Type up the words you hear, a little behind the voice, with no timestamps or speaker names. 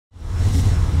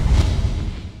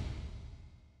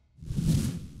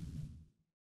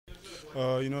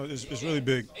It's really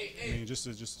big. I mean,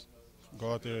 just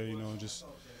go out there, just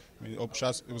open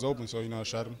shots. It was open, so I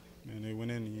shot them, and they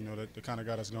went in. And, that kind of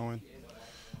got us going.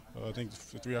 I think the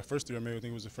first three I made, I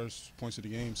think it was the first points of the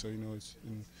game. So I'm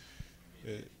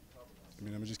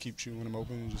gonna just keep shooting them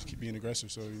open and just keep being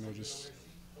aggressive. So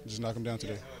just knock them down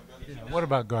today. Yeah, what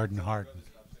about Garden Harden?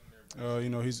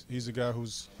 He's a guy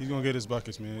he's gonna get his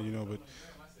buckets, man. But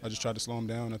I just tried to slow him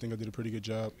down. I think I did a pretty good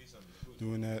job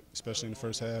doing that, especially in the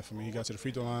first half. I mean, he got to the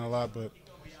free throw line a lot, but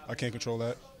I can't control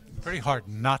that. Pretty hard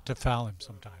not to foul him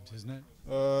sometimes, isn't it?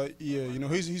 Yeah,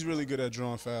 he's really good at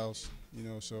drawing fouls.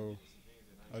 So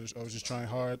I was just trying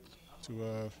hard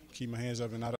to keep my hands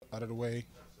up and out of the way,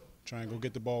 try and go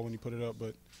get the ball when he put it up.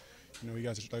 But he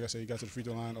got to, like I said, he got to the free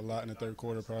throw line a lot in the third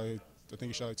quarter. Probably, I think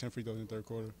he shot like 10 free throws in the third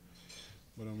quarter.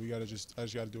 But I just got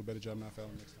to do a better job not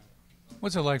fouling next time.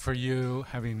 What's it like for you,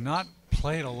 having not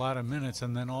played a lot of minutes,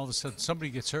 and then all of a sudden somebody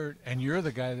gets hurt, and you're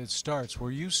the guy that starts?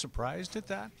 Were you surprised at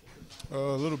that? A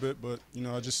little bit, but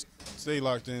I just stayed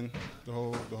locked in the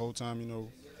whole time.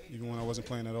 Even when I wasn't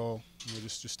playing at all,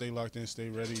 just stay locked in, stay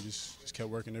ready, just kept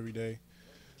working every day,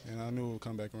 and I knew it would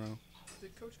come back around.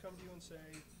 Did Coach come to you and say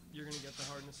you're going to get the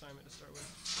Harden assignment to start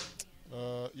with?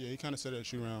 Yeah, he kind of said it at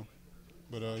shoot round,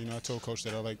 but I told Coach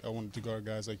that I wanted to guard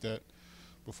guys like that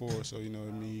before, so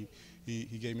he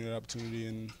gave me that opportunity,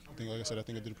 and like I said, I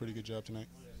think I did a pretty good job tonight.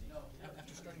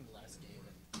 After starting the last game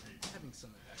and having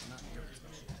some not nearly as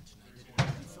much as tonight, do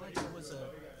you feel like there was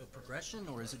a progression,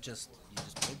 or is it just you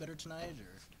just played better tonight,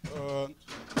 or?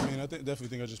 I definitely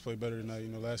think I just played better tonight.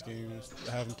 Last game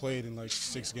I haven't played in like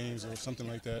 6 games or something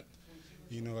like that.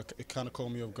 It kind of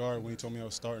caught me off guard when he told me I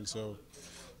was starting. So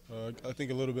I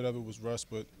think a little bit of it was rust,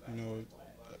 but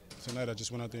tonight I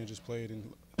just went out there and just played,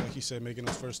 and like he said, making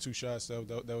those first 2 shots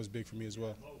that was big for me as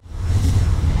well.